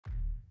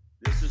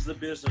is the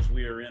business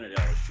we are in at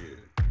LSU,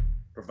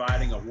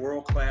 providing a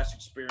world-class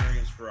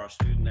experience for our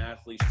student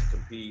athletes to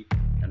compete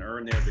and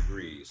earn their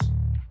degrees.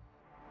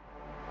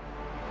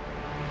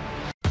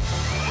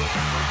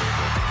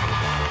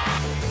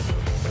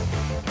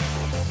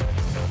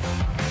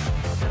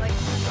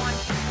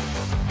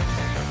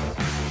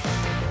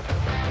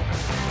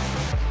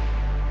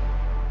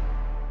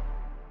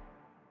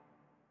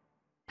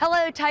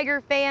 Hello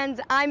Tiger fans,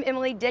 I'm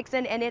Emily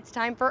Dixon and it's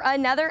time for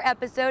another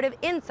episode of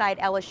Inside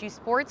LSU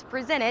Sports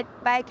presented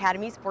by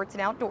Academy Sports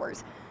and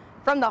Outdoors.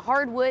 From the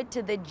hardwood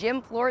to the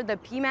gym floor, the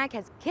PMAC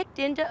has kicked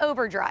into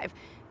overdrive.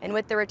 And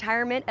with the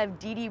retirement of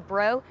Dee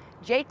Bro,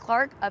 Jay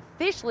Clark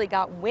officially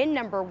got win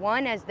number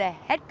 1 as the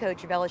head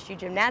coach of LSU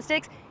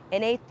Gymnastics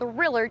in a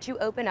thriller to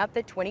open up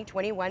the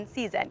 2021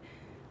 season.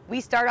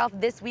 We start off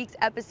this week's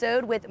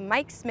episode with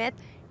Mike Smith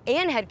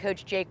and head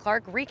coach Jay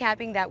Clark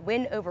recapping that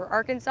win over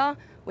Arkansas,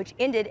 which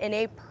ended in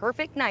a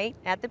perfect night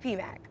at the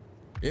PMAC.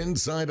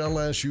 Inside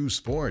LSU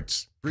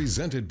Sports,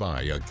 presented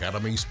by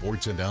Academy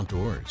Sports and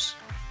Outdoors,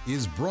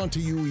 is brought to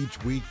you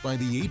each week by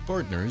the 8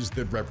 partners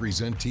that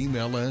represent Team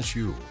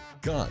LSU.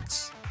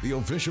 Cox, the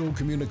official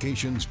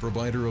communications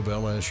provider of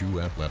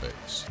LSU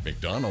Athletics.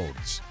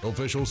 McDonald's,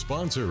 official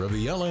sponsor of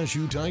the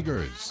LSU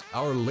Tigers.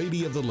 Our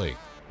Lady of the Lake,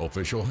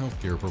 official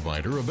healthcare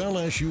provider of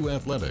LSU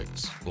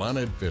Athletics.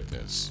 Planet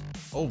Fitness,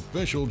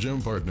 official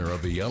gym partner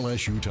of the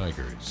LSU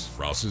Tigers.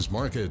 Ross's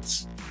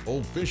Markets,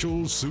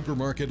 official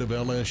supermarket of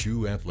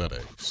LSU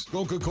Athletics.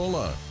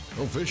 Coca-Cola,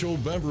 official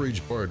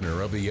beverage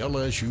partner of the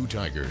LSU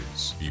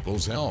Tigers.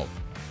 People's Health,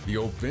 the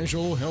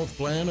official health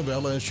plan of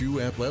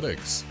LSU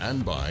Athletics.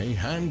 And by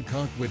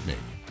Hancock Whitney,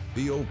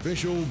 the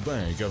official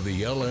bank of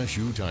the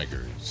LSU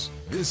Tigers.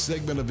 This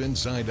segment of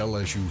Inside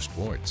LSU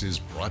Sports is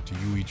brought to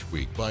you each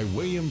week by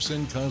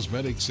Williamson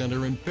Cosmetic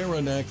Center and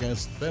Paranac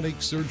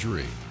Aesthetic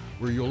Surgery,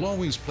 where you'll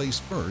always place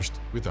first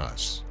with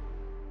us.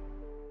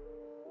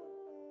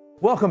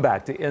 Welcome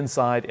back to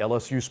Inside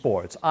LSU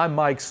Sports. I'm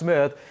Mike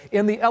Smith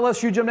in the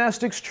LSU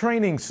Gymnastics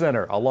Training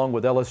Center, along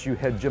with LSU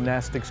head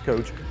gymnastics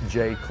coach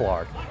Jay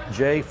Clark.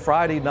 Jay,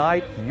 Friday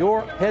night,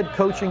 your head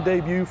coaching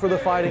debut for the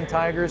Fighting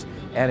Tigers,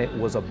 and it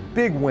was a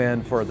big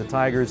win for the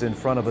Tigers in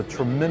front of a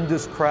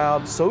tremendous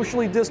crowd,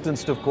 socially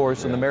distanced, of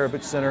course, in the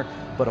Marucci Center,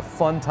 but a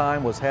fun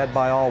time was had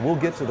by all. We'll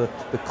get to the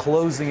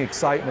closing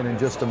excitement in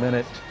just a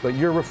minute, but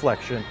your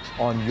reflection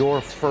on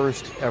your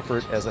first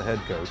effort as a head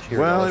coach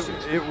here at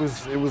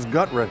LSU. It was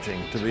gut-wrenching.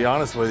 To be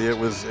honest with you,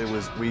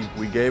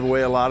 we gave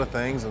away a lot of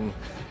things, and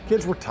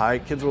kids were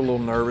tight. Kids were a little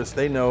nervous.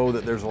 They know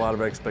that there's a lot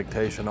of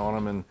expectation on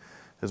them, and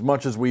as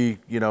much as we,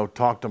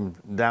 talked them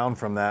down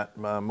from that,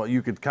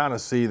 you could kind of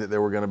see that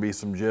there were going to be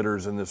some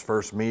jitters in this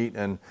first meet,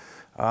 and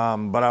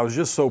but I was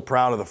just so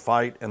proud of the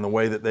fight and the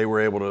way that they were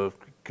able to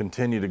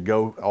continue to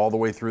go all the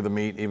way through the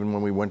meet, even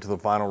when we went to the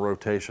final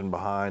rotation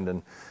behind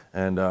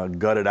and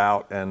gut it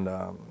out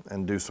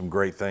and do some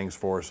great things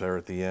for us there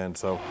at the end.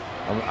 So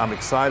I'm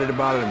excited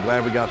about it. I'm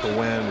glad we got the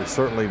win. We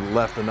certainly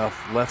left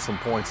some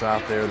points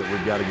out there that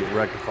we've got to get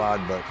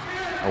rectified, but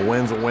a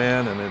win's a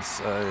win, and it's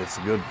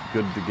good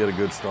to get a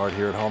good start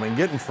here at home and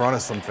get in front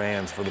of some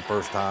fans for the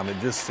first time. It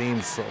just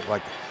seems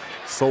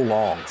so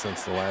long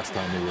since the last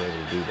time we were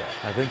able to do that.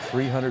 I think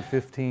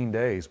 315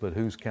 days, but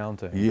who's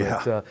counting?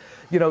 Yeah.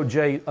 But,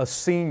 Jay, a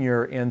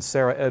senior in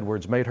Sarah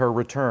Edwards made her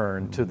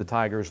return to the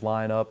Tigers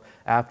lineup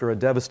after a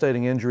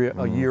devastating injury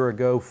a year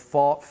ago,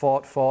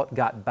 fought,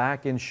 got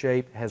back in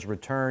shape, has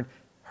returned.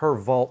 Her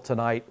vault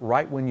tonight,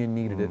 right when you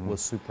needed it,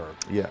 was superb.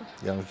 Yeah,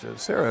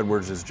 Sarah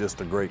Edwards is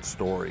just a great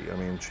story. I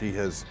mean, she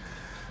has,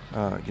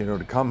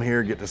 to come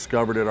here, get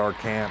discovered at our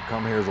camp,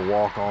 come here as a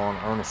walk-on,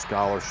 earn a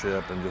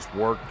scholarship, and just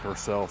work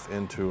herself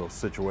into a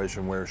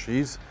situation where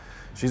she's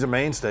a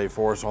mainstay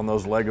for us on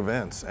those leg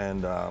events.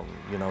 And,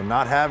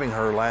 not having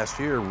her last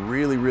year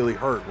really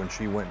hurt when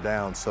she went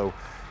down. So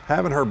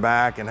having her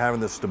back and having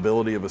the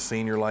stability of a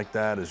senior like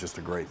that is just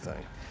a great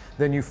thing.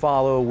 Then you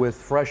follow with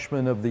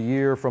Freshman of the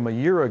Year from a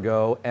year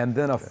ago, and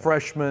then a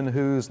freshman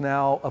who's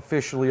now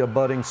officially a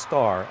budding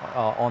star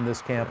on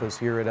this campus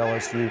here at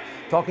LSU,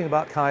 talking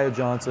about Kaya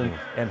Johnson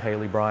and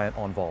Haley Bryant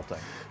on vaulting.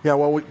 Yeah,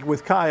 well,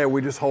 with Kaya,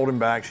 we just hold him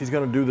back. She's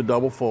going to do the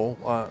double full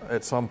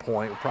at some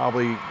point,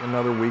 probably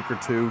another week or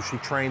two. She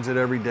trains it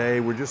every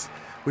day. We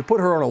put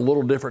her on a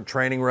little different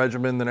training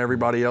regimen than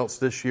everybody else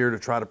this year to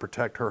try to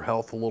protect her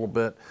health a little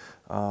bit.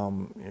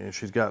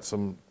 She's got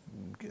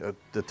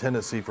the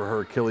tendency for her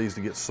Achilles to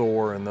get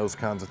sore and those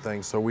kinds of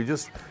things. So we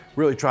just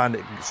really trying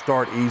to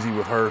start easy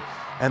with her.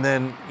 And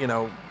then,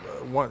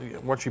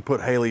 once you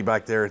put Haley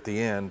back there at the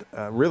end,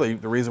 really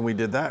the reason we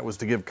did that was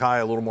to give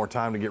Kaya a little more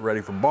time to get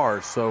ready for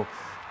bars. So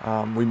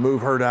we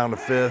move her down to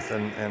 5th,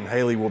 and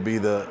Haley will be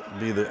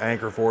the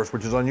anchor for us,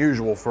 which is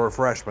unusual for a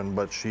freshman,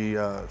 but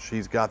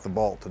she's got the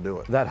vault to do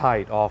it. That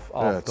height off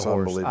the horse.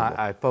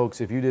 Unbelievable.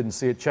 Folks, if you didn't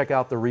see it, check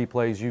out the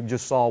replays. You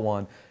just saw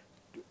one.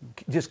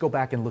 just go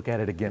back and look at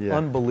it again. Yeah.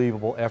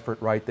 Unbelievable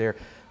effort right there.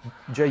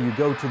 Jay, you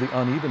go to the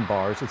uneven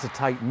bars. It's a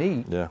tight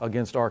meet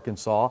against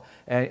Arkansas,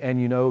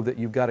 and you know that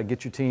you've got to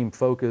get your team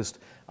focused.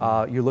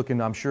 You're looking,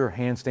 I'm sure,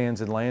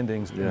 handstands and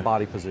landings and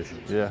body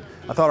positions. Yeah,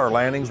 I thought our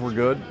landings were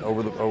good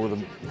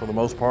for the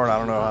most part. I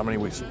don't know how many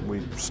we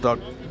stuck,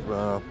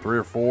 3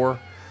 or 4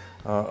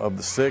 of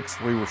the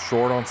 6. We were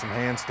short on some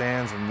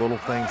handstands and little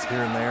things here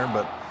and there,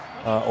 but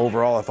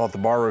overall, I thought the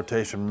bar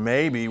rotation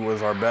maybe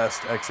was our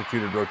best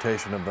executed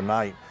rotation of the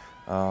night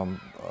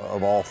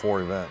of all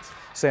 4 events.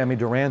 Sammy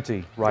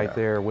Durante right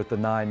there with the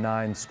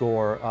 9-9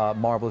 score.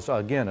 Marvelous.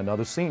 Again,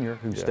 another senior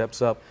who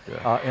steps up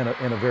in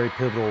a very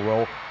pivotal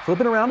role.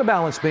 Flipping around the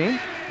balance beam,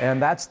 and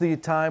that's the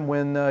time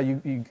when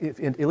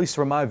at least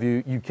from my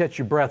view, you catch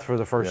your breath for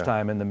the first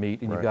time in the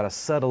meet, and you've got to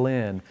settle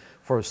in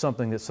for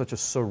something that's such a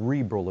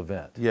cerebral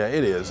event. Yeah,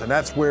 it is, and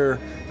that's where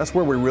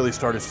we really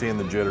started seeing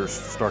the jitters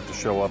start to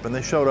show up, and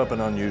they showed up in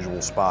unusual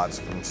spots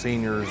from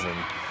seniors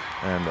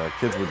and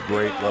kids with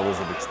great levels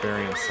of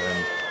experience.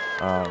 And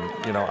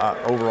you know,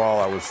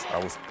 overall, I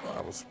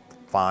was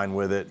fine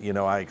with it. You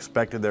know, I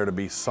expected there to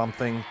be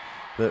something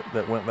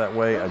that went that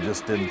way. I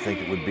just didn't think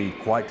it would be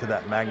quite to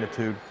that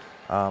magnitude.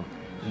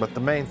 But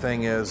the main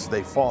thing is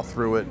they fought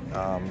through it.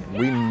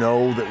 We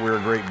know that we're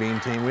a great beam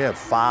team. We have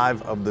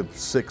 5 of the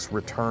 6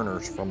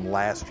 returners from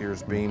last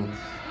year's beam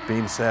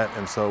set,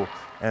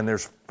 and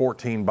there's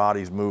 14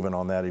 bodies moving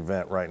on that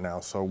event right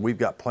now. So we've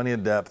got plenty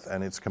of depth,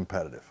 and it's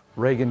competitive.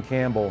 Reagan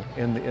Campbell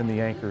in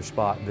the anchor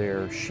spot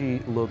there. She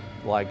looked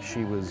like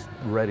she was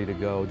ready to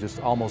go,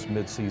 just almost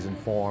mid-season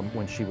form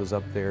when she was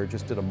up there.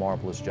 Just did a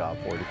marvelous job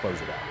for her to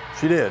close it out.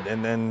 She did,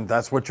 and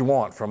that's what you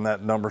want from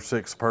that number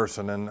 6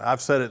 person. And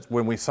I've said it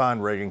when we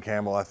signed Reagan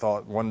Campbell, I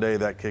thought one day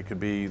that kid could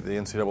be the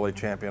NCAA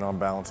champion on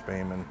balance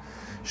beam. And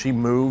she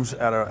moves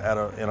with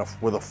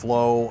a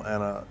flow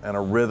and a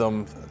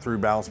rhythm through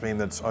balance beam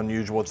that's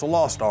unusual. It's a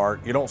lost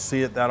art. You don't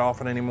see it that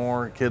often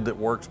anymore. A kid that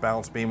works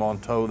balance beam on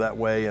toe that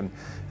way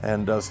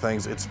and does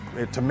things.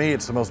 To me,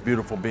 it's the most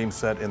beautiful beam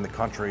set in the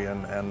country,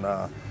 and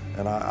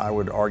I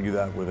would argue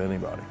that with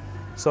anybody.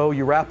 So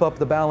you wrap up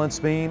the balance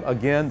beam.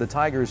 Again, the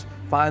Tigers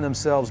find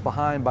themselves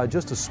behind by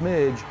just a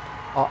smidge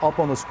up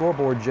on the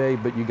scoreboard, Jay,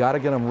 but you got to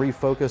get them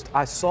refocused.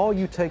 I saw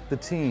you take the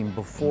team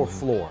before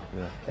floor,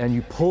 and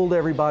you pulled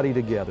everybody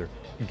together.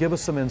 Give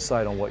us some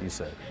insight on what you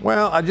said.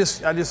 Well, I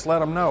just let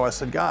them know. I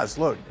said, guys,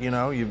 look, you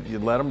know, you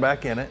let them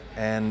back in it,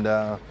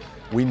 and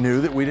we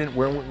knew that we weren't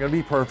going to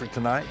be perfect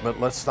tonight, but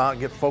let's not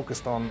get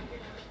focused on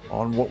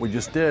what we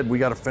just did. We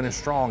got to finish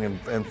strong,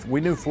 and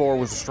we knew floor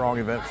was a strong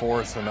event for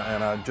us, and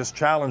I just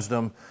challenged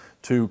them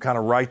to kind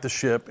of right the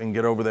ship and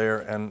get over there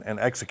and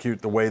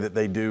execute the way that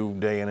they do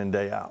day in and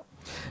day out.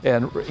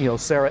 And, you know,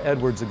 Sarah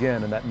Edwards,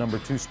 again, in that number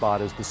 2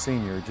 spot as the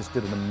senior, just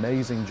did an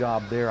amazing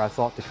job there, I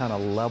thought, to kind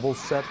of level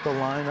set the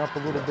lineup a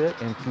little bit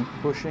and keep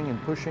pushing and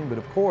pushing. But,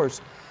 of course,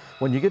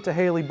 when you get to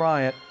Haley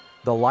Bryant,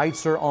 the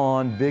lights are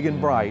on big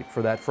and bright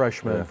for that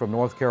freshman from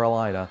North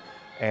Carolina.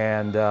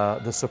 And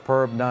the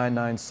superb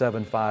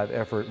 9.975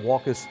 effort.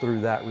 Walk us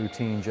through that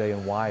routine, Jay,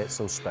 and why it's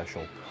so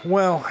special.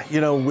 Well,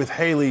 you know, with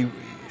Haley,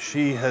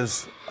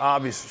 it's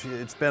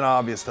been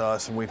obvious to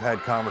us, and we've had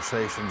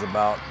conversations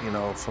about, you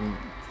know, some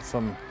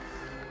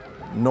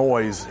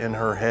noise in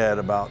her head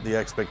about the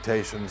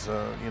expectations,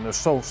 you know,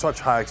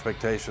 such high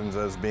expectations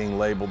as being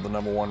labeled the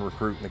 #1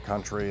 recruit in the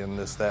country and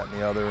this, that,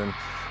 and the other. And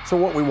so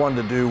what we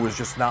wanted to do was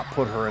just not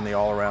put her in the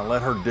all-around,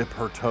 let her dip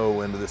her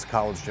toe into this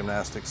college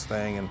gymnastics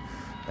thing, and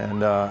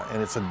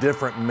it's a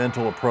different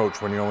mental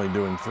approach when you're only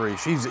doing 3.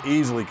 She's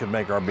easily could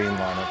make our beam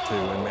lineup too,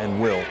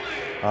 and will.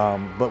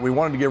 But we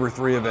wanted to give her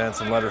 3 events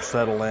and let her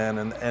settle in,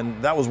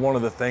 and that was one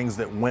of the things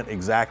that went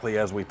exactly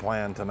as we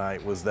planned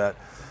tonight, was that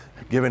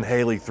giving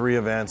Haley 3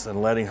 events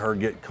and letting her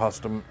get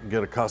accustomed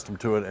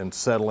to it and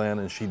settle in,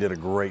 and she did a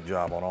great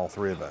job on all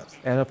 3 events.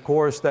 And of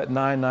course, that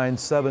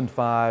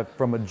 9.975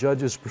 from a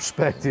judge's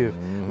perspective,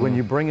 when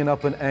you're bringing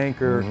up an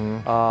anchor,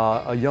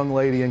 a young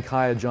lady in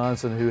Kaya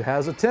Johnson who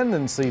has a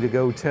tendency to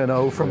go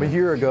 10-0 from a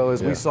year ago,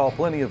 as we saw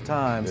plenty of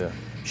times.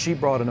 She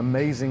brought an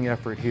amazing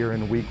effort here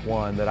in week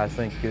 1 that I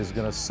think is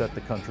going to set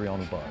the country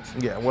on a buzz.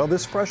 Yeah, well,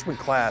 this freshman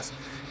class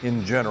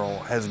in general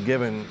has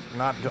given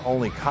not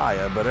only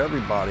Kaya, but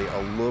everybody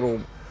a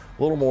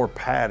little more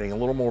padding, a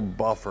little more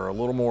buffer, a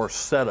little more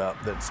setup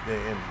that's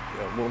a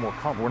little more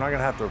comfortable. We're not going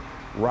to have to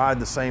ride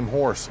the same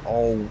horse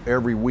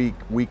every week,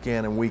 week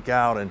in and week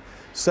out, and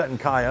setting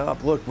Kaya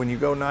up. Look, when you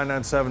go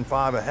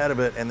 9.975 ahead of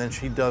it, and then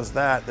she does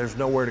that, there's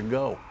nowhere to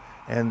go.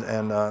 And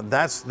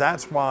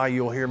that's why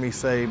you'll hear me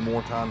say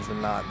more times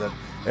than not that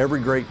every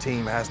great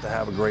team has to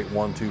have a great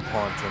 1-2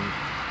 punch,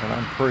 and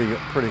I'm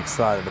pretty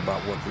excited about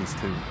what these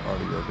 2 are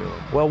doing.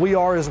 Well, we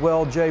are as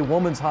well, Jay.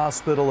 Women's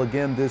Hospital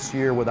again this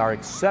year with our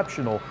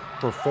exceptional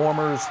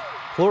performers,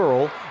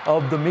 plural,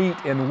 of the meet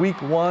in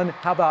week 1.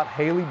 How about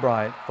Haley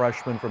Bryant,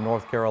 freshman from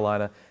North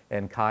Carolina,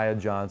 and Kaya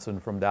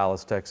Johnson from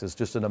Dallas, Texas?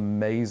 Just an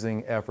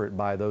amazing effort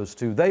by those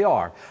two. They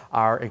are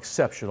our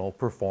exceptional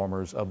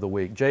performers of the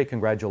week. Jay,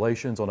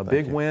 congratulations on a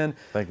big win.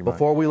 Thank you, Mike.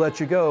 Before we let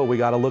you go, we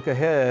got to look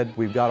ahead.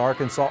 We've got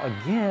Arkansas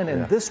again,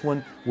 and this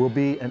one will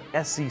be an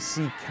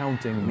SEC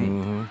counting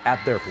meet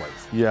at their place.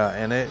 Yeah,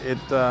 and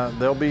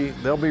they'll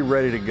be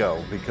ready to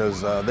go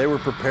because they were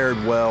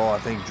prepared well. I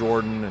think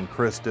Jordan and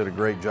Chris did a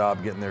great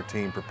job getting their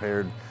team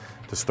prepared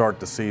to start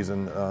the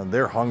season.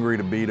 They're hungry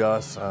to beat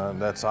us.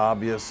 That's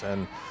obvious,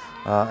 and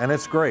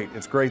it's great.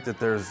 It's great that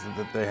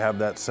they have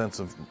that sense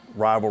of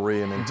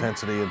rivalry and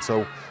intensity, and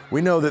so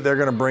we know that they're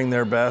going to bring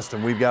their best,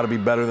 and we've got to be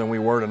better than we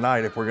were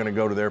tonight if we're going to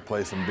go to their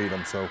place and beat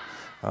them. So,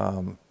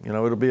 you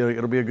know, it'll be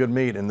a good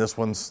meet, and this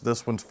one's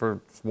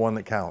for one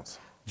that counts.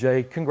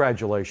 Jay,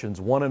 congratulations.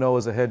 1-0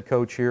 as a head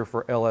coach here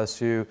for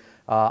LSU.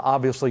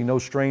 Obviously, no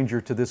stranger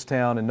to this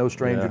town and no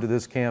stranger to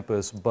this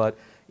campus, but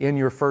in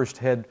your first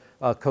head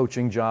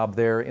coaching job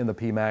there in the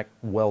PMAC,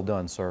 well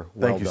done, sir.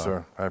 Well Thank you, done.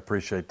 sir. I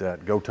appreciate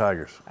that. Go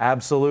Tigers.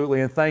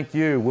 Absolutely, and thank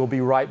you. We'll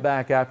be right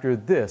back after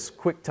this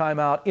quick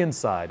timeout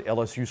inside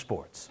LSU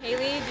Sports.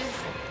 Haley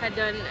just had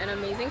done an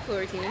amazing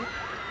floor routine,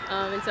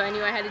 and so I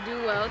knew I had to do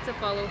well to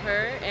follow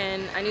her,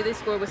 and I knew the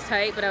score was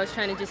tight, but I was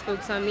trying to just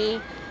focus on me.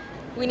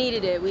 We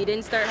needed it. We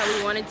didn't start how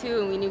we wanted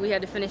to, and we knew we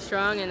had to finish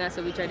strong, and that's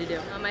what we tried to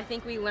do. I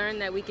think we learned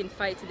that we can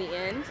fight to the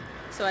end,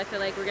 so I feel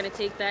like we're going to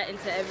take that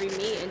into every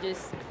meet and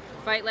just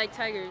fight like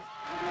Tigers.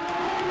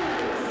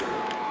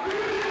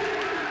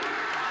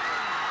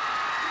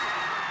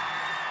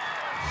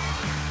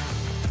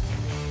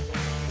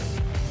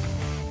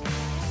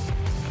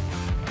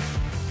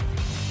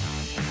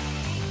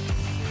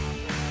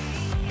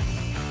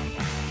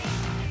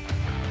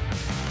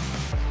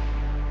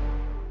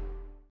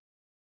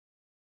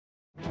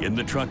 In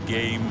the truck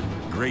game,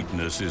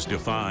 greatness is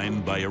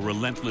defined by a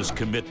relentless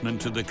commitment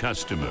to the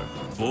customer,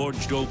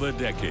 forged over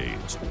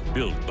decades,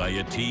 built by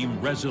a team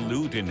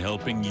resolute in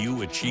helping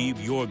you achieve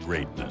your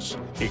greatness.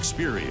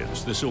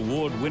 Experience this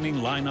award-winning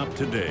lineup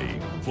today.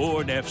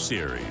 Ford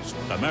F-Series,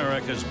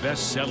 America's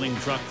best-selling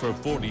truck for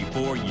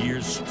 44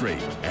 years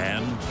straight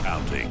and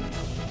counting.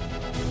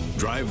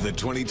 Drive the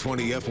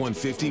 2020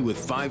 F-150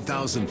 with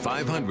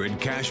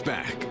 $5,500 cash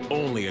back,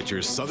 only at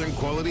your Southern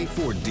Quality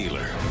Ford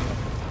dealer.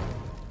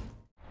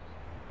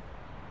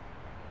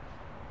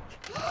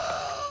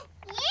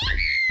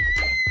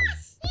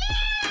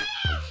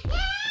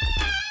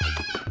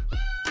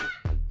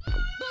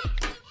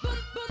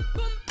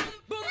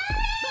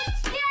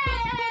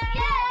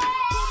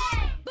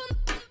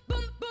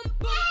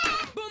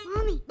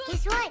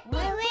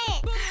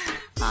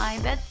 Hi,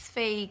 that's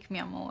fake, mi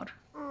amor.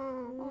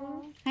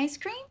 Ice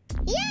cream?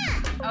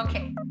 Yeah!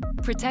 Okay.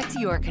 Protect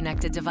your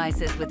connected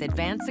devices with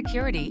advanced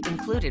security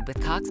included with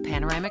Cox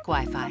Panoramic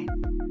Wi-Fi.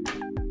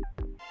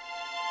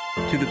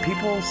 To the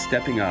people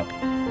stepping up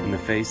in the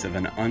face of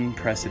an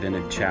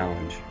unprecedented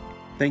challenge,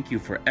 thank you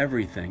for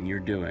everything you're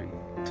doing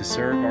to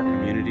serve our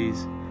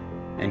communities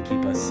and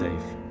keep us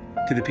safe.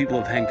 To the people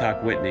of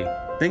Hancock Whitney,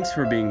 thanks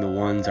for being the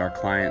ones our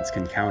clients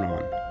can count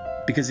on.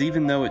 Because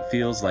even though it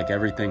feels like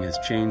everything has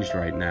changed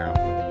right now,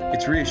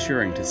 it's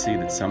reassuring to see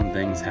that some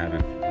things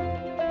haven't.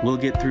 We'll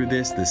get through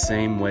this the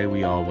same way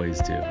we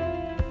always do,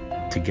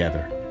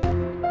 together.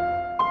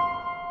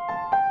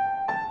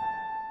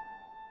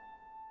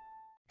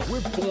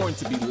 We're born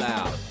to be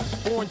loud,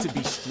 born to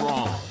be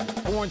strong,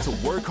 born to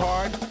work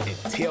hard and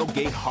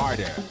tailgate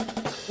harder.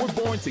 We're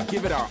born to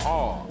give it our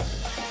all,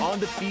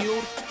 on the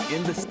field,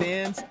 in the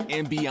stands,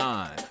 and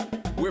beyond.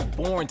 We're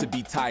born to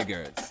be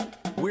Tigers.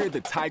 We're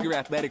the Tiger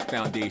Athletic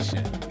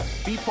Foundation.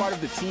 Be part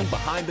of the team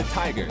behind the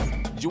Tigers.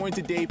 Join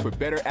today for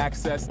better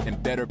access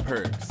and better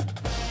perks.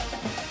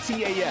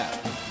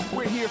 TAF,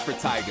 we're here for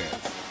Tigers.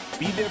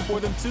 Be there for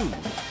them too.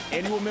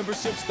 Annual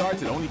membership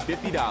starts at only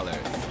 $50.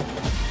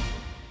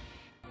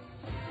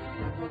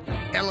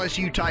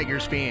 LSU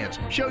Tigers fans,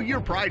 show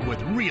your pride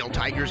with real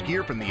Tigers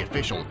gear from the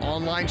official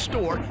online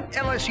store,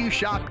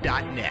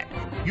 lsushop.net.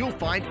 You'll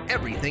find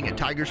everything a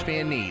Tigers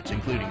fan needs,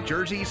 including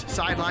jerseys,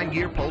 sideline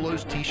gear,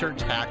 polos,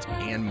 t-shirts, hats,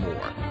 and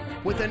more.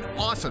 With an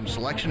awesome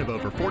selection of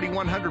over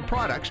 4,100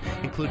 products,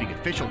 including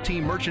official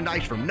team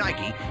merchandise from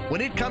Nike,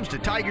 when it comes to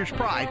Tigers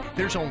pride,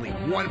 there's only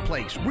one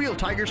place real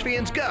Tigers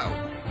fans go,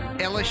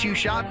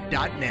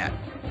 lsushop.net.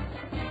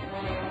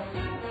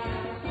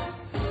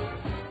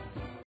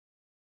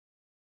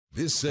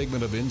 This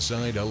segment of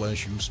Inside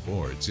LSU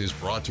Sports is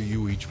brought to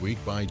you each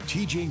week by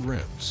TJ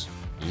Ribs,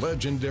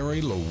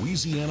 legendary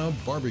Louisiana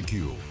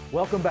barbecue.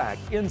 Welcome back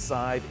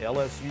inside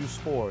LSU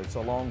Sports,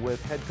 along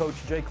with head coach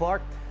Jay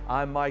Clark.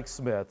 I'm Mike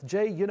Smith.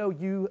 Jay, you know,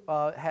 you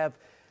have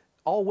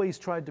always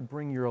tried to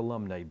bring your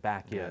alumni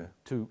back in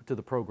to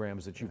the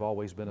programs that you've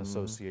always been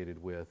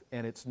associated with,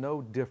 and it's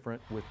no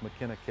different with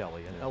McKenna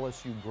Kelley, an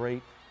LSU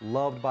great,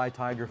 loved by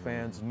Tiger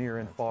fans near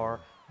and far,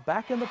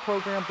 back in the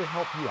program to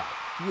help you out.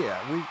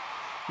 Yeah,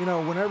 You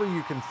know, whenever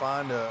you can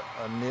find a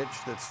niche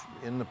that's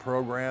in the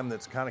program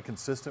that's kind of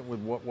consistent with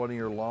what one of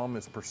your alum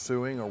is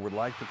pursuing or would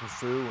like to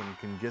pursue, and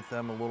can get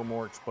them a little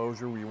more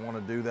exposure, you want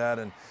to do that.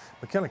 And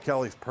McKenna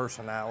Kelley's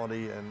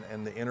personality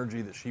and the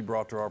energy that she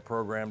brought to our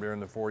program during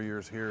the 4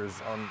 years here is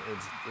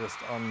just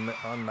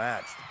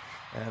unmatched.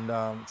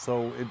 And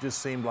so it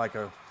just seemed like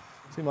a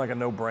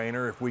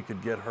no-brainer if we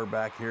could get her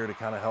back here to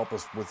kind of help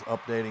us with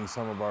updating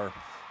some of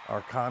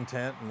our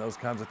content and those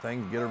kinds of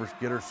things,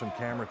 get her some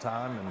camera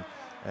time.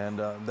 And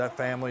that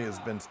family has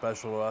been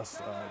special to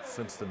us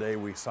since the day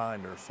we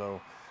signed her.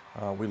 So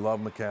we love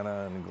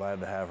McKenna and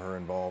glad to have her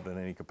involved in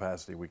any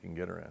capacity we can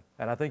get her in.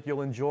 And I think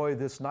you'll enjoy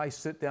this nice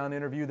sit-down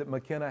interview that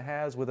McKenna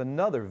has with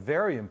another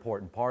very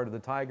important part of the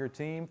Tiger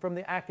team from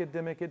the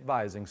academic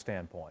advising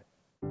standpoint.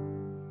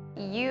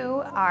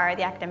 You are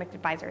the academic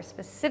advisor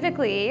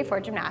specifically for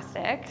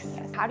gymnastics.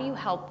 How do you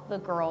help the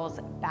girls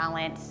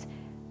balance,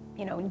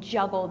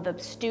 juggle the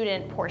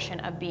student portion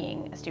of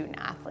being a student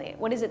athlete?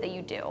 What is it that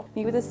you do?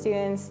 Meet with the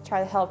students,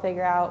 try to help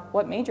figure out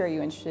what major are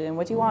you interested in,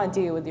 what do you want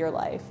to do with your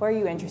life, what are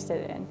you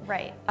interested in?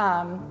 Right.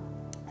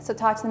 So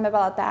talk to them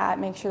about that,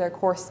 make sure their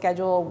course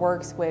schedule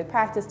works with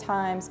practice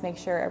times, make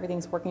sure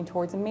everything's working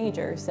towards a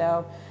major.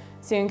 So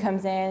student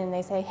comes in and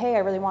they say, hey, I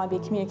really want to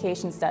be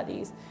communication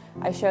studies.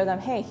 I show them,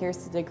 hey, here's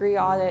the degree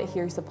audit,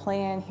 here's the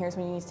plan, here's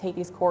when you need to take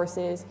these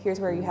courses, here's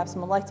where you have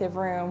some elective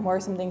room, what are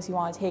some things you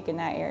want to take in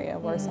that area,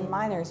 what are some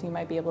minors you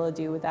might be able to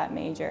do with that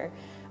major,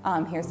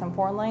 here's some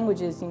foreign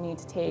languages you need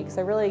to take.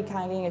 So really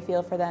kind of getting a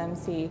feel for them,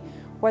 see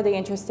where they're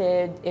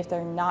interested, if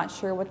they're not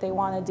sure what they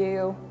want to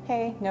do,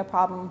 hey, no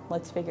problem,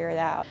 let's figure it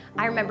out.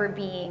 I remember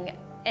being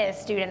a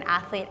student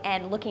athlete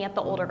and looking at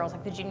the older girls,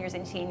 like the juniors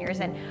and seniors,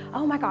 and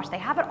oh my gosh, they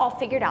have it all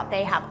figured out.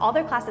 They have all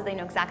their classes, they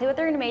know exactly what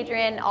they're going to major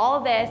in, all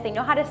of this, they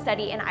know how to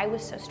study, and I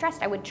was so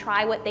stressed. I would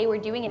try what they were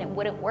doing and it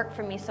wouldn't work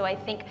for me. So I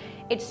think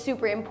it's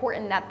super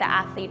important that the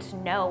athletes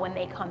know when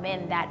they come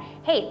in that,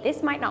 hey,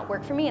 this might not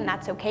work for me and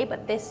that's okay,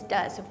 but this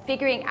does. So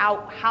figuring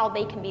out how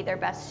they can be their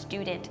best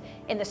student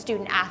in the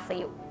student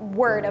athlete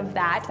word of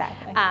that.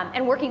 Exactly.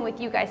 And working with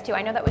you guys too.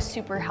 I know that was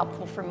super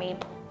helpful for me.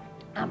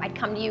 I'd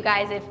come to you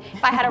guys if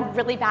I had a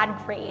really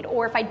bad grade,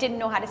 or if I didn't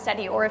know how to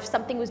study, or if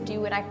something was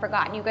due and I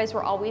forgot, and you guys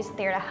were always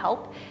there to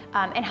help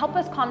and help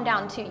us calm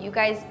down too. You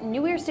guys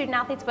knew we were student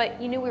athletes,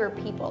 but you knew we were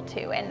people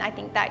too, and I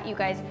think that you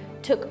guys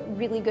took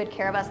really good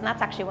care of us, and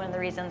that's actually one of the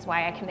reasons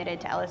why I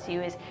committed to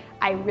LSU is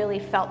I really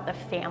felt the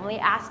family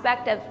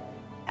aspect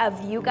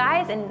of you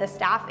guys and the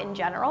staff in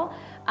general,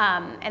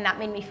 and that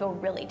made me feel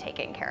really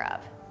taken care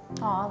of.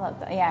 Oh, I love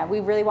that. Yeah,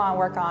 we really want to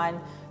work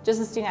on just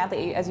the student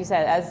athlete, as you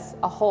said, as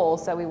a whole.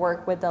 So we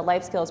work with the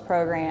life skills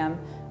program,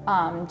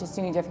 just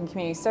doing different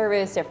community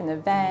service, different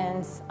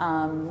events,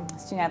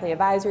 student athlete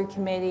advisory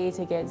committee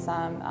to get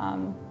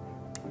some,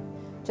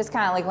 just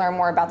kind of like learn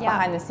more about the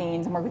behind the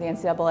scenes and work with the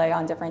NCAA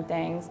on different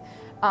things.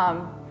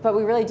 But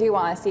we really do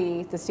want to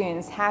see the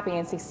students happy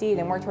and succeed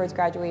and work towards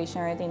graduation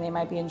or anything they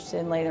might be interested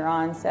in later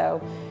on.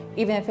 So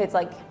even if it's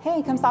like,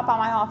 hey, come stop by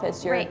my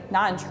office, you're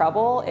not in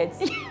trouble,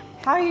 it's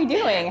how are you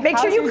doing? Make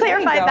sure you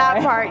clarify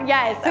that part.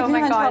 Yes. Oh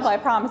my gosh. I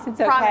promise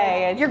it's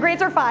okay. Your grades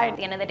are fine. At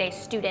the end of the day,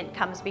 student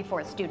comes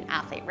before student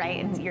athlete,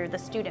 right? You're the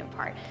student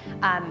part.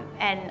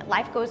 And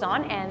life goes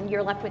on and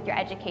you're left with your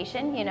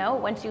education.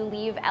 Once you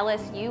leave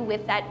LSU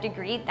with that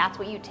degree, that's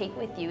what you take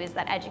with you is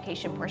that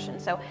education portion.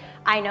 So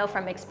I know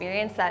from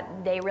experience that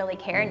they really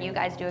care and you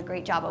guys do a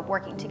great job of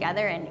working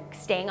together and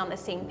staying on the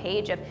same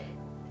page of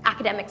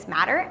academics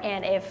matter,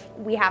 and if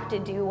we have to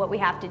do what we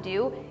have to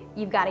do,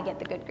 you've got to get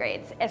the good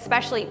grades,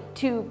 especially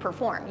to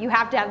perform. You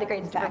have to have the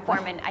grades to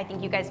perform, and I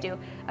think you guys do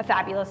a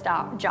fabulous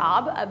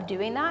job of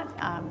doing that.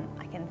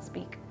 I can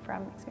speak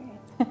from experience.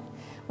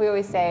 We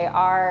always say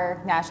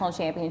our national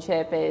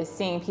championship is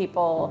seeing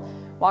people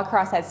walk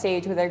across that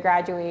stage with their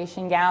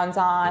graduation gowns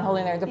on,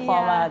 holding their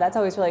diploma. That's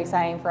always really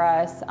exciting for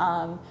us,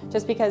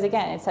 just because,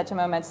 again, it's such a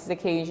momentous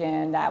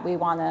occasion that we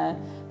want to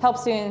help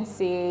students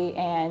see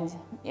and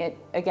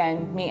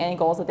again, meet any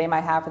goals that they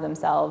might have for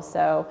themselves.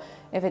 So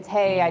if it's,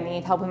 hey, I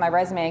need help with my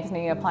resume because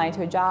maybe I'm applying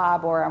to a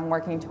job or I'm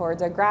working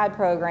towards a grad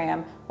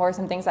program, or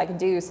some things I can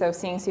do. So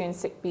seeing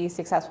students be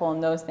successful in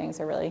those things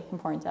are really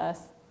important to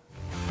us.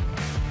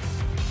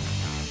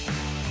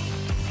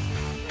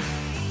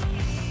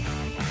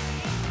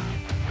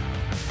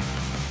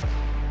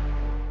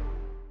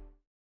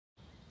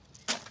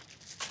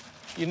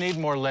 You need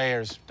more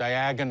layers,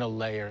 diagonal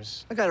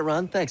layers. I got it,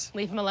 Ron. Thanks.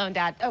 Leave him alone,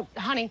 Dad. Oh,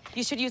 honey,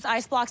 you should use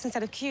ice blocks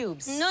instead of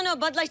cubes. No,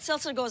 Bud Light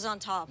Seltzer goes on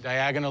top.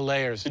 Diagonal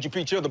layers. Did you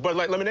pre-chill the Bud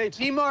Light lemonades?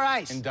 Need more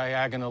ice. And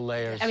diagonal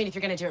layers. I mean, if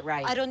you're gonna do it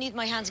right. I don't need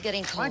my hands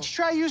getting cold. Why don't you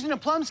try using the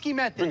Plumsky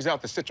method? Brings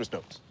out the citrus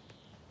notes.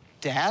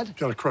 Dad?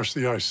 Gotta crush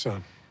the ice,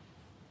 son.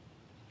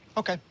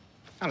 Okay,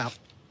 I'm out.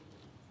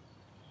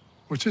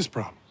 What's his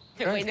problem?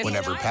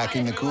 Whenever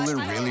packing the cooler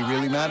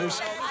really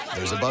matters,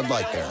 there's a Bud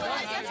Light there.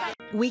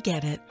 We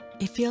get it.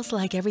 It feels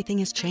like everything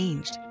has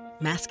changed.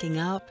 Masking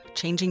up,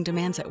 changing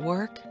demands at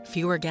work,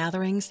 fewer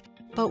gatherings.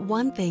 But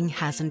one thing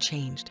hasn't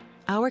changed: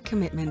 our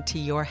commitment to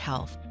your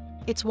health.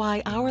 It's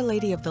why Our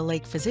Lady of the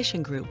Lake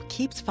Physician Group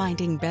keeps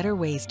finding better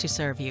ways to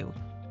serve you.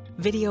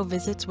 video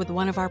visits with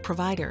one of our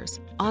providers,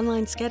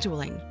 online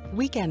scheduling,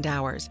 weekend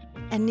hours,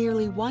 and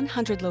nearly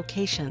 100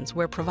 locations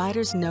where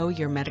providers know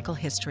your medical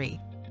history.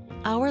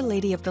 Our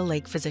Lady of the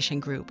Lake Physician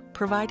Group,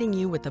 providing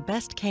you with the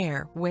best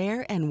care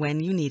where and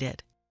when you need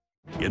it.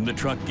 In the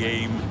truck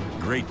game,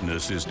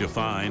 greatness is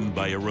defined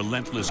by a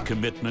relentless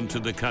commitment to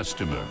the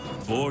customer,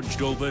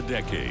 forged over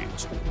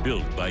decades,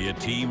 built by a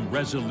team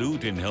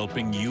resolute in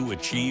helping you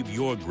achieve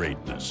your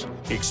greatness.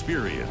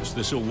 Experience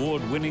this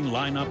award-winning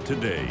lineup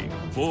today.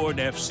 Ford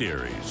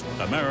F-Series,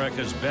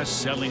 America's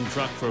best-selling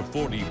truck for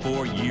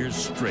 44 years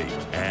straight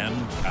and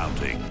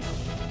counting.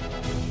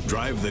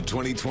 Drive the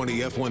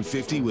 2020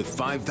 F-150 with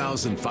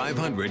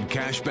 $5,500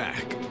 cash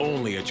back,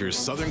 only at your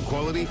Southern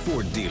Quality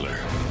Ford dealer.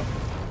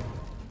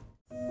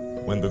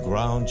 When the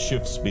ground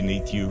shifts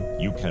beneath you,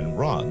 you can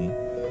run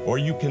or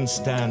you can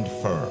stand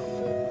firm.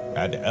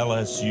 At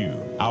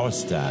LSU, our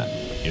stand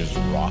is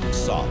rock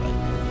solid.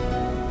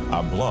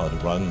 Our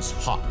blood runs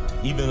hot,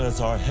 even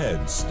as our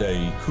heads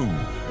stay cool.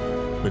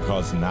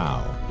 Because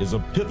now is a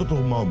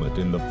pivotal moment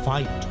in the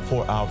fight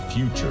for our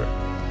future.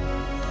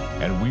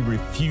 And we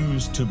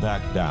refuse to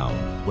back down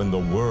when the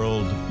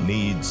world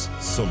needs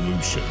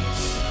solutions.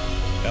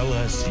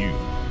 LSU,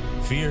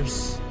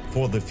 fierce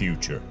for the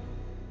future.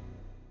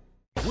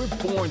 We're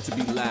born to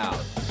be loud,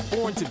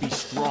 born to be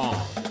strong,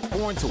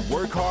 born to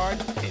work hard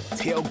and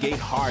tailgate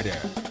harder.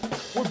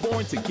 We're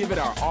born to give it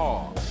our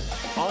all,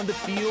 on the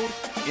field,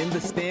 in the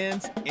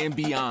stands, and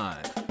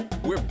beyond.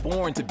 We're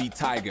born to be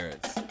Tigers.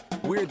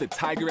 We're the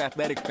Tiger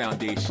Athletic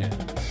Foundation.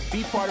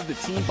 Be part of the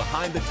team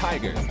behind the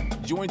Tigers.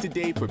 Join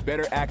today for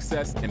better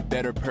access and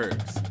better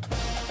perks.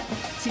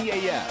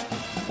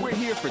 TAF, we're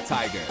here for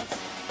Tigers.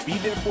 Be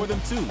there for them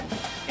too.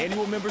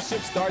 Annual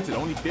membership starts at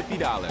only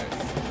 $50.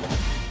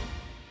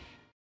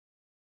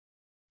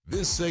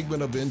 This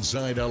segment of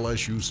Inside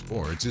LSU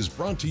Sports is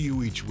brought to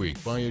you each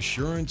week by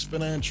Assurance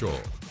Financial,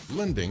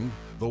 lending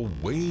the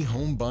way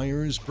home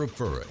buyers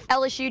prefer it.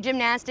 LSU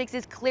Gymnastics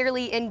is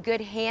clearly in good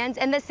hands,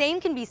 and the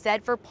same can be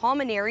said for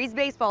Palminary's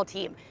baseball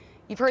team.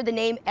 You've heard the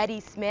name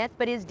Eddie Smith,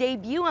 but his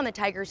debut on the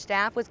Tigers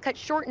staff was cut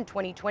short in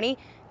 2020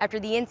 after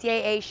the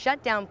NCAA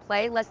shut down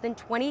play less than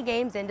 20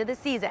 games into the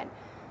season.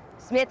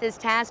 Smith is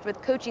tasked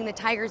with coaching the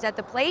Tigers at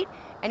the plate,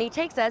 and he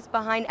takes us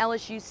behind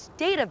LSU's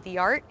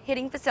state-of-the-art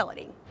hitting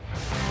facility.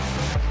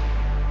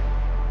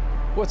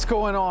 What's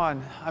going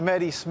on? I'm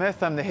Eddie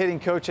Smith. I'm the hitting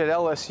coach at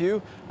LSU.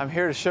 I'm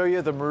here to show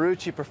you the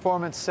Marucci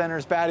Performance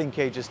Center's batting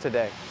cages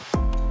today.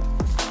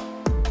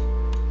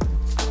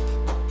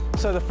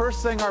 So the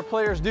first thing our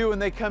players do when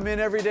they come in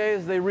every day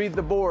is they read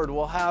the board.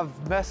 We'll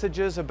have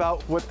messages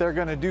about what they're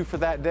going to do for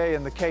that day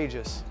in the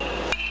cages.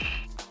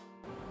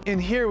 In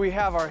here we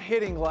have our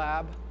hitting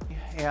lab,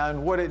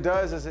 and what it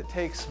does is it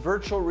takes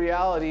virtual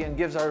reality and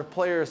gives our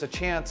players a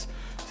chance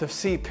to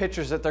see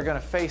pitchers that they're going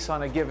to face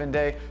on a given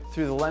day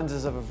through the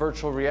lenses of a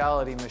virtual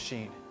reality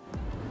machine.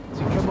 So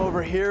you come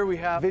over here, we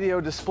have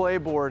video display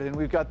board, and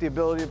we've got the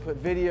ability to put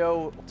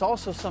video. It's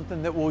also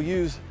something that we'll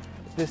use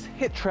this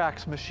Hit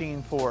Tracks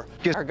machine for.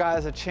 Gives our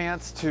guys a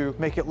chance to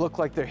make it look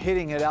like they're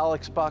hitting at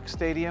Alex Box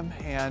Stadium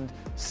and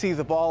see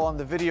the ball on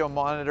the video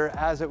monitor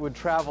as it would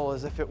travel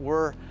as if it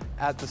were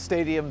at the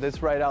stadium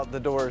that's right out the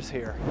doors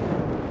here.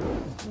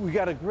 We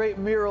got a great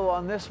mural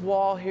on this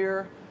wall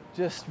here.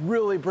 Just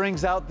really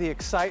brings out the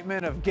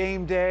excitement of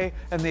game day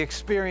and the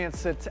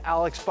experience at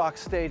Alex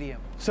Box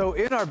Stadium. So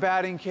in our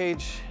batting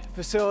cage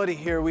facility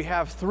here, we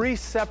have 3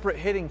 separate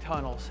hitting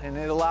tunnels, and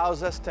it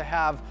allows us to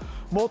have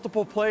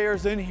multiple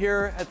players in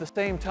here at the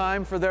same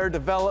time for their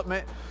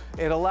development.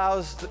 It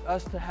allows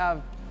us to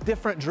have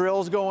different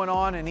drills going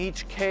on in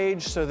each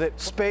cage so that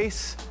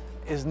space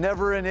is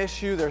never an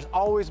issue. There's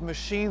always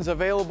machines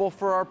available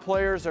for our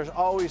players. There's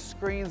always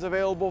screens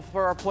available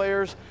for our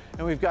players.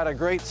 And we've got a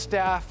great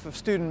staff of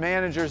student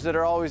managers that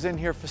are always in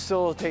here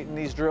facilitating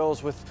these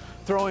drills with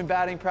throwing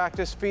batting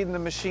practice, feeding the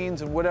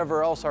machines, and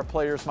whatever else our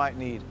players might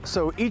need.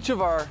 So each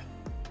of our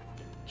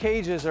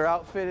cages are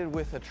outfitted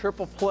with a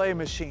triple play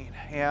machine,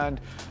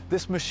 and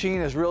this machine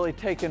has really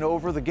taken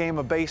over the game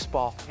of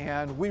baseball,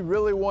 and we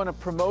really want to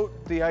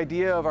promote the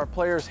idea of our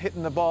players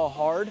hitting the ball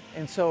hard.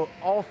 And so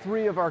all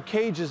 3 of our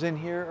cages in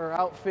here are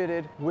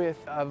outfitted with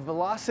a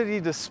velocity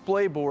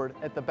display board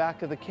at the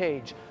back of the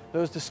cage.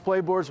 Those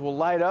display boards will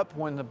light up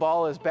when the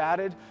ball is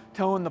batted,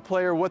 telling the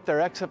player what their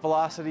exit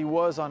velocity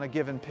was on a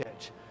given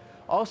pitch.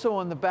 Also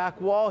on the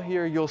back wall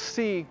here, you'll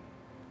see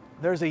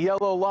there's a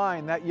yellow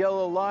line. That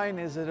yellow line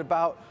is at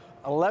about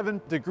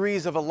 11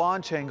 degrees of a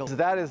launch angle.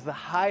 That is the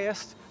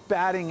highest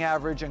batting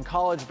average in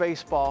college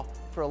baseball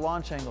for a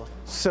launch angle.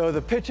 So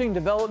the Pitching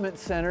Development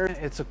Center,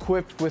 it's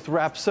equipped with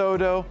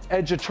Rapsodo,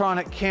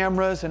 Edgertronic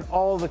cameras, and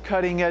all the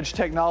cutting edge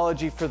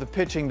technology for the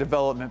pitching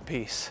development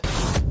piece.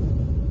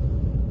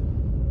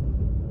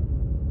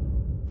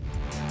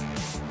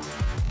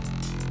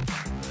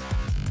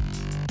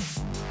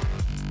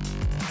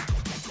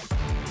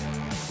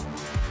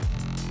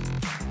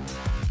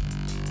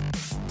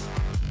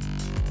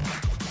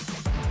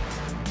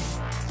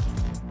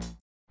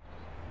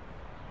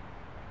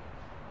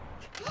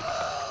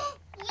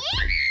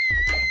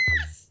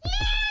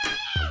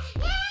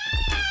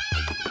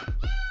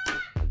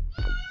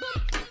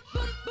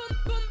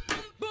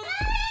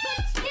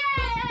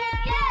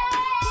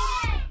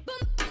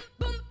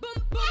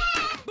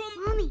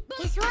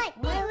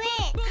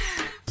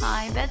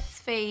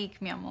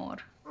 bake, mi amor.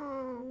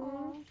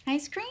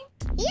 Ice cream?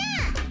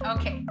 Yeah!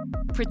 Okay.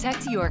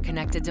 Protect your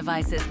connected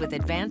devices with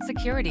advanced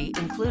security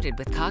included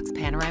with Cox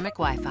Panoramic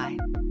Wi-Fi.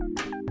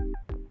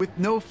 With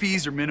no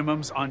fees or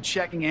minimums on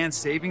checking and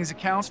savings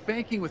accounts,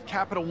 banking with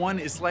Capital One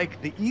is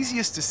like the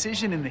easiest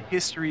decision in the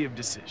history of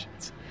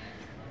decisions.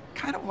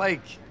 Kind of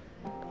like...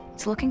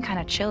 It's looking kind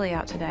of chilly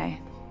out today.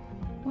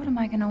 What am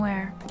I gonna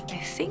wear? I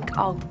think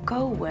I'll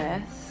go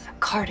with a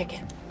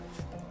cardigan.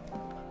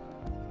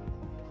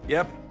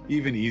 Yep,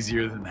 even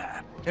easier than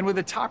that. And with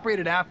a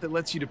top-rated app that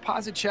lets you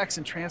deposit checks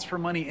and transfer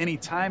money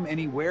anytime,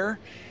 anywhere,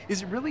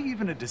 is it really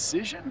even a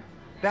decision?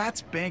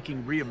 That's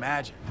banking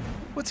reimagined.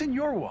 What's in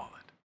your wallet?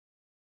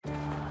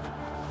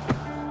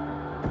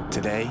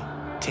 Today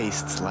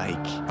tastes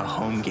like a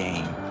home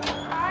game,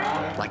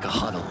 like a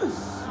huddle.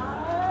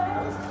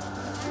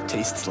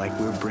 Tastes like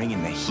we're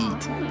bringing the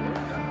heat,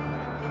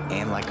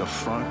 and like a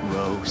front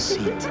row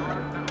seat.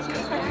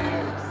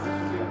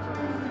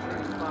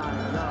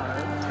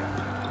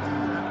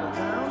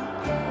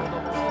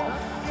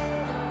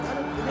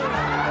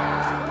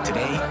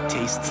 Today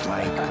tastes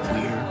like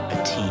we're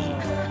a team,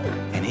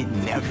 and it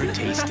never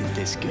tasted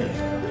this good.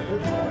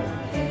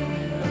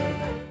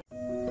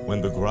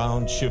 When the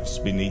ground shifts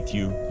beneath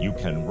you, you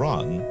can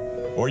run,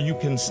 or you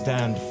can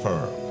stand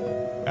firm.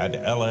 At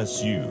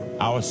LSU,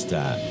 our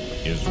stand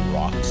is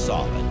rock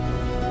solid.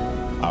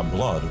 Our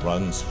blood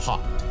runs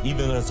hot,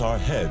 even as our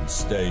heads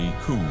stay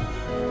cool.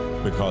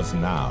 Because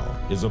now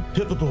is a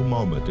pivotal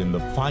moment in the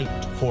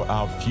fight for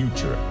our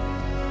future.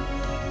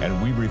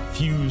 And we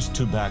refuse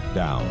to back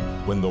down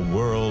when the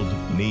world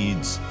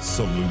needs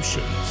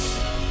solutions.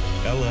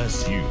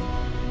 LSU,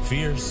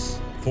 fierce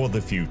for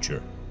the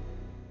future.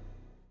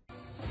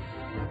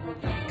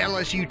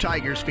 LSU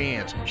Tigers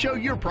fans, show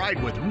your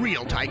pride with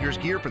real Tigers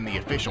gear from the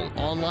official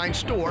online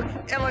store,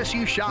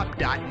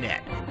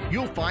 LSUshop.net.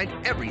 You'll find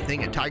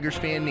everything a Tigers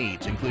fan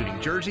needs, including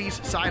jerseys,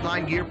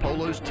 sideline gear,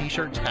 polos,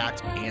 t-shirts,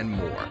 hats, and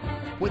more.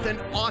 With an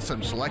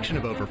awesome selection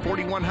of over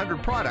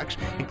 4,100 products,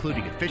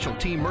 including official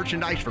team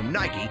merchandise from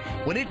Nike,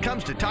 when it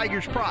comes to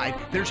Tigers pride,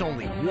 there's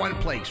only one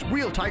place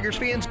real Tigers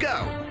fans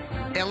go,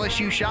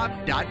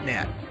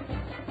 LSUshop.net.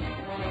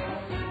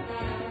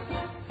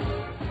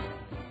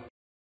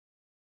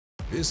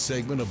 This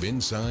segment of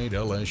Inside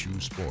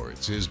LSU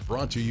Sports is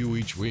brought to you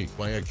each week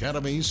by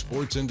Academy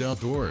Sports and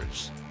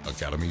Outdoors.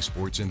 Academy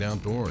Sports and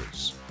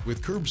Outdoors.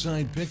 With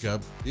curbside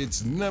pickup,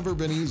 it's never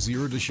been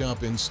easier to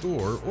shop in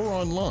store or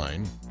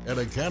online at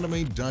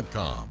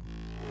academy.com.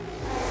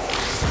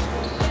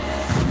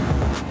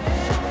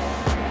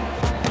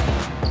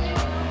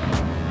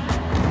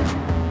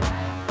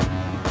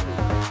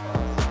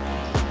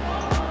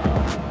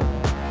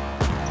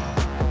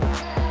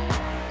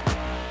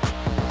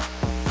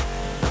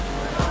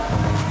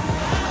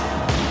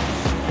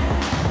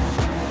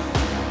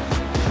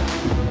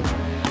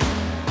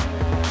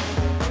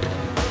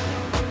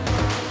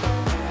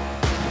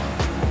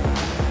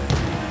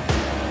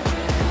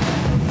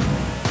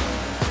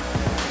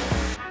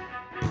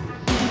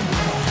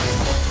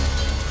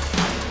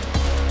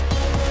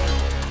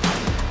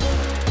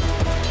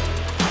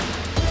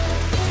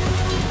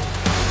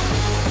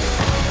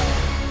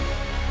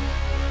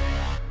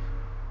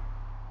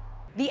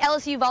 The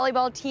LSU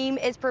volleyball team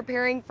is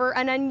preparing for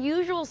an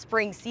unusual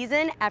spring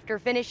season after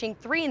finishing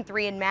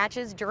 3-3 in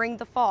matches during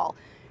the fall.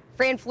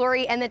 Fran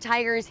Flory and the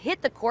Tigers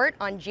hit the court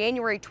on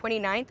January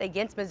 29th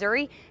against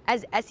Missouri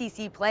as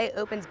SEC play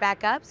opens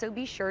back up, so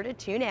be sure to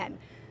tune in.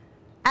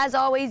 As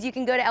always, you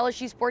can go to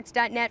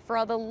LSUsports.net for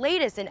all the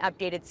latest and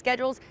updated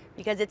schedules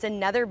because it's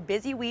another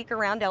busy week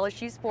around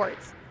LSU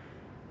sports.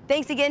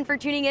 Thanks again for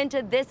tuning in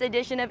to this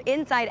edition of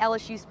Inside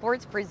LSU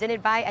Sports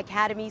presented by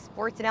Academy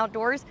Sports and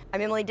Outdoors.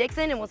 I'm Emily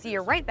Dixon, and we'll see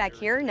you right back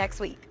here next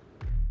week.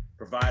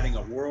 Providing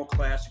a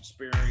world-class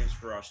experience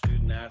for our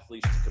student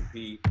athletes to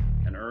compete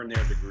and earn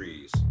their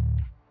degrees.